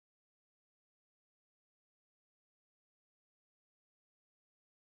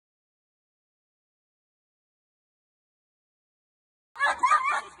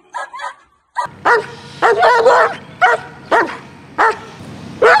It's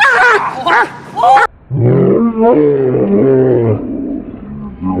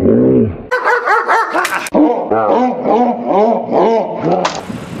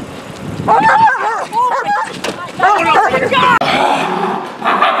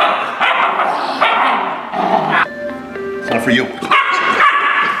not for you.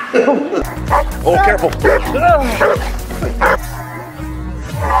 Oh, careful.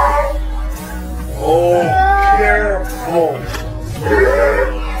 Oh, careful.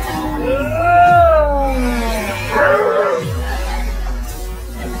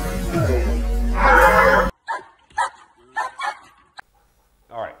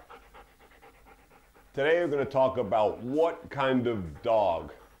 All right. Today we're going to talk about what kind of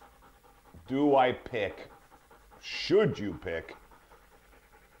dog do I pick, should you pick,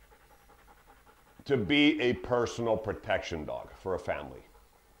 to be a personal protection dog for a family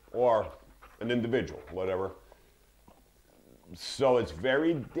or an individual, whatever. So it's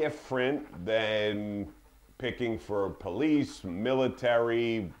very different than picking for police,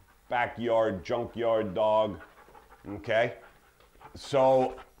 military, backyard, junkyard dog, okay?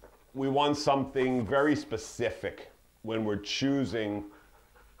 So we want something very specific when we're choosing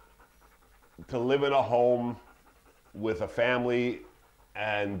to live in a home with a family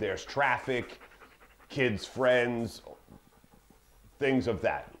and there's traffic, kids, friends, things of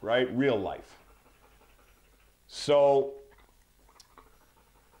that, right? Real life. So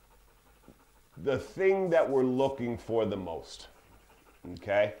the thing that we're looking for the most,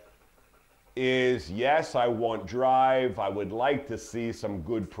 okay, is yes, I want drive. I would like to see some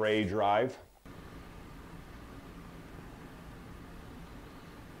good prey drive.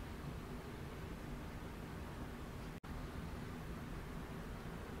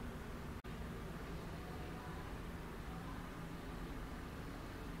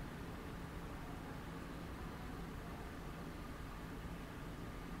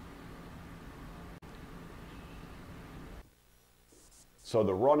 So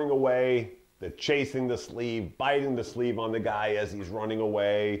the running away, the chasing the sleeve, biting the sleeve on the guy as he's running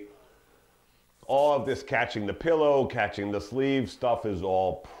away, all of this catching the pillow, catching the sleeve stuff is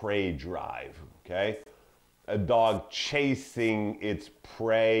all prey drive, okay? A dog chasing its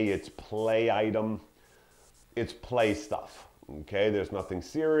prey, its play item, it's play stuff, okay? There's nothing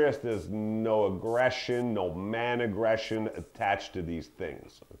serious, there's no aggression, no man aggression attached to these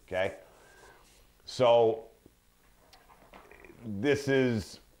things, okay? So this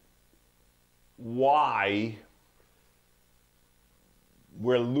is why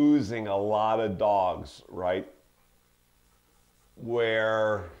we're losing a lot of dogs, right?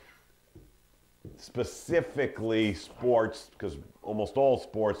 Where specifically sports, because almost all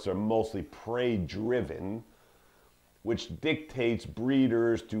sports are mostly prey driven, which dictates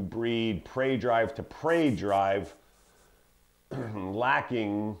breeders to breed prey drive to prey drive,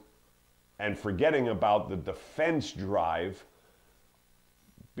 lacking and forgetting about the defense drive,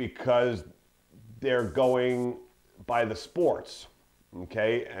 because they're going by the sports,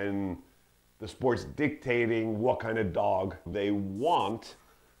 okay? And the sports dictating what kind of dog they want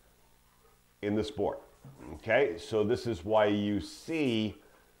in the sport, okay? So this is why you see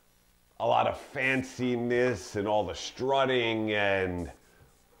a lot of fanciness and all the strutting and,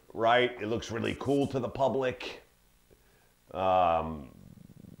 right? It looks really cool to the public. The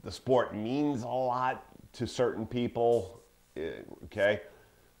sport means a lot to certain people, okay?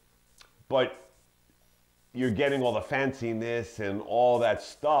 But you're getting all the fanciness and all that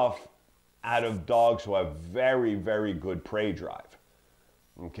stuff out of dogs who have very, very good prey drive.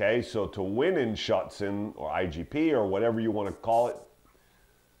 Okay, so to win in Schutzhund or IGP or whatever you want to call it,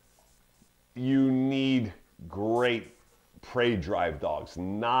 you need great prey drive dogs,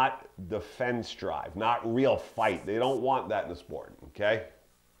 not defense drive, not real fight. They don't want that in the sport, okay?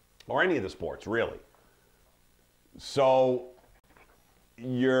 Or any of the sports, really. So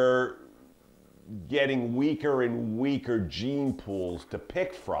you're getting weaker and weaker gene pools to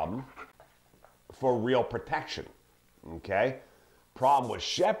pick from for real protection, okay? Problem with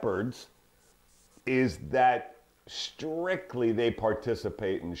shepherds is that strictly they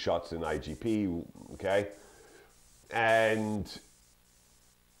participate in Schutzhund IGP, okay? And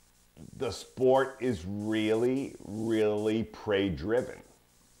the sport is really, really prey driven,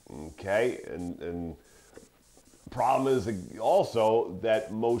 okay? And problem is also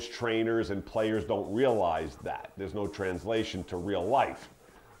that most trainers and players don't realize that. There's no translation to real life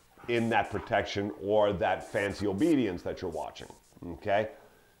in that protection or that fancy obedience that you're watching, okay?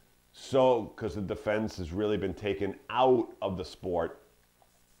 So, because the defense has really been taken out of the sport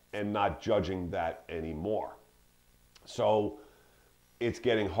and not judging that anymore. So, it's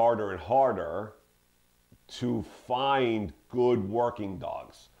getting harder and harder to find good working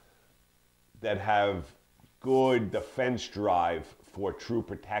dogs that have good defense drive for true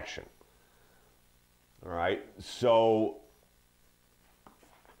protection. All right, so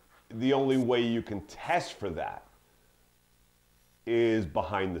the only way you can test for that is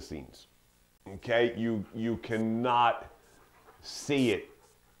behind the scenes. Okay, you cannot see it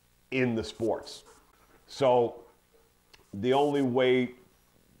in the sports. So the only way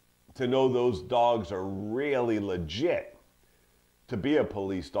to know those dogs are really legit to be a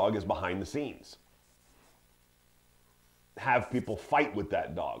police dog is behind the scenes. Have people fight with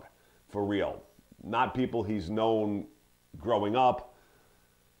that dog for real, not people he's known growing up,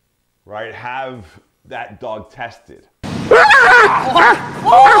 right? Have that dog tested.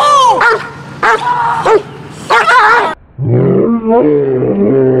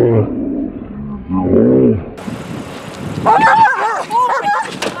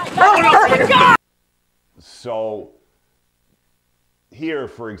 So here,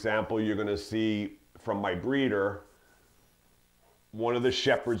 for example, you're going to see from my breeder, one of the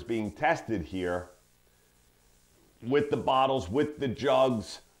shepherds being tested here with the bottles, with the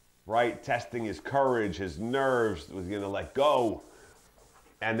jugs, right? Testing his courage, his nerves, was going to let go,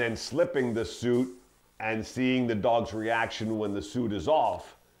 and then slipping the suit and seeing the dog's reaction when the suit is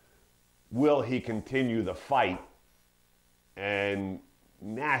off. Will he continue the fight and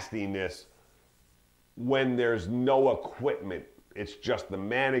nastiness when there's no equipment? It's just the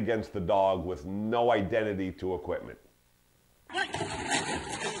man against the dog with no identity to equipment.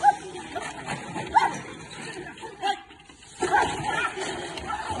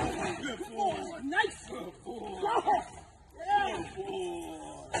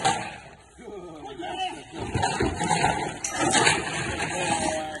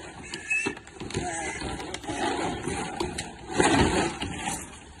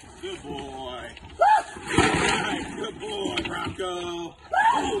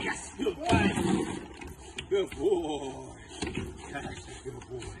 Oh, yes, good boy. Good boy. That's a good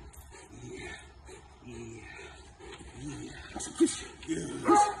boy.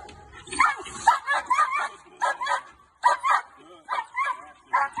 Yeah.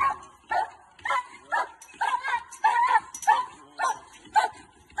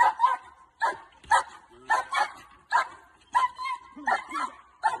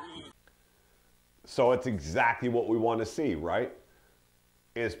 So it's exactly what we want to see, right?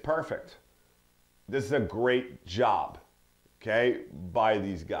 It's perfect. This is a great job, okay, by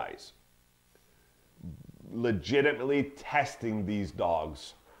these guys. Legitimately testing these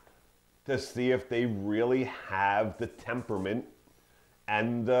dogs to see if they really have the temperament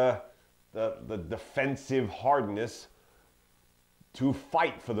and the defensive hardness to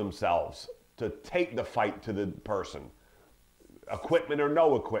fight for themselves, to take the fight to the person, equipment or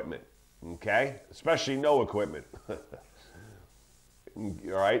no equipment, okay? Especially no equipment. All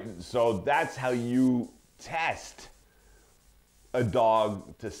right, so that's how you test a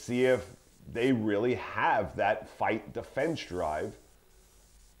dog to see if they really have that fight defense drive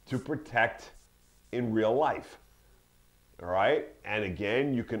to protect in real life. All right, and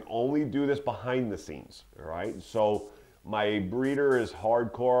again, you can only do this behind the scenes. All right, so my breeder is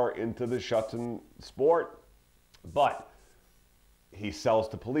hardcore into the Schutzen sport, but he sells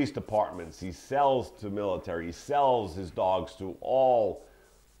to police departments, he sells to military, he sells his dogs to all,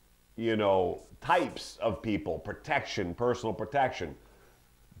 you know, types of people, protection, personal protection.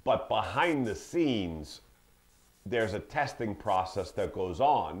 But behind the scenes, there's a testing process that goes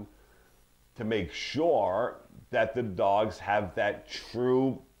on to make sure that the dogs have that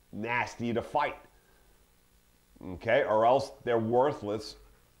true nasty to fight, okay? Or else they're worthless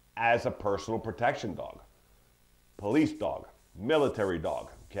as a personal protection dog, police dog, military dog,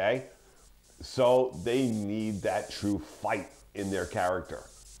 okay? So they need that true fight in their character,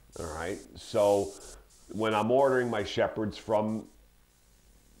 all right? So when I'm ordering my shepherds from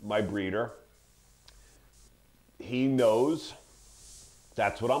my breeder, he knows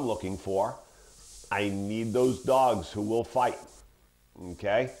that's what I'm looking for. I need those dogs who will fight,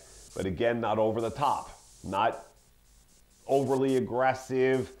 okay? But again, not over the top, not overly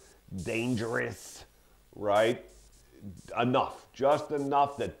aggressive, dangerous, right? Enough, just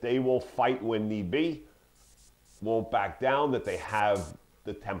enough that they will fight when need be, won't back down, that they have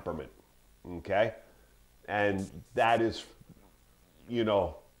the temperament, okay? And that is, you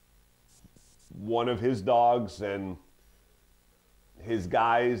know, one of his dogs, and his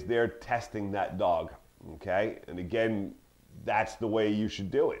guys, they're testing that dog, okay? And again, that's the way you should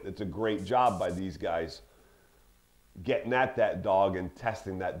do it. It's a great job by these guys getting at that dog and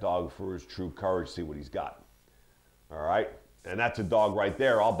testing that dog for his true courage, see what he's got. All right, And that's a dog right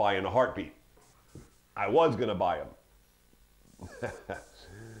there I'll buy in a heartbeat. I was going to buy him.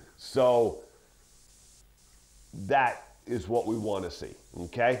 So that is what we want to see,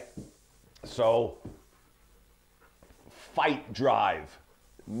 okay? So fight drive,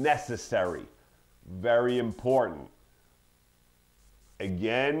 necessary, very important.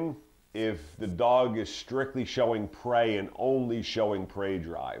 Again, if the dog is strictly showing prey and only showing prey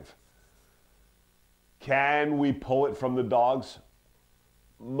drive, can we pull it from the dogs?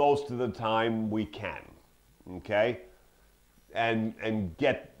 Most of the time we can, okay? And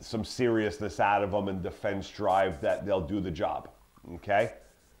get some seriousness out of them and defense drive that they'll do the job, okay?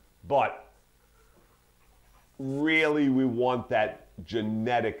 But really we want that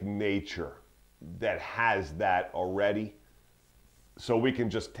genetic nature that has that already, so we can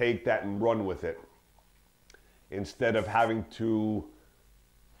just take that and run with it instead of having to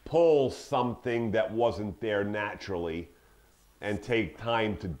pull something that wasn't there naturally and take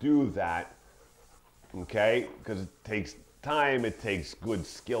time to do that, okay? Because it takes time, it takes good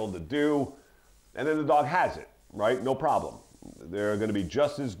skill to do, and then the dog has it, right? No problem. They're going to be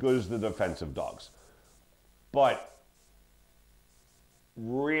just as good as the defensive dogs. But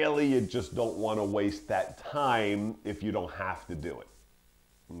really, you just don't want to waste that time if you don't have to do it,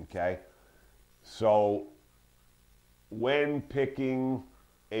 okay? So when picking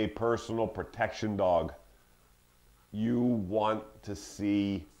a personal protection dog, you want to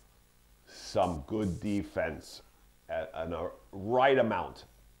see some good defense at a right amount,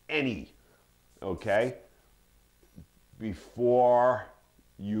 any, okay, before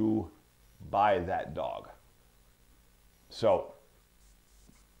you buy that dog. So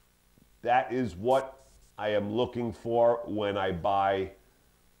that is what I am looking for when I buy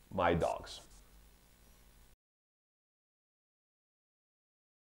my dogs.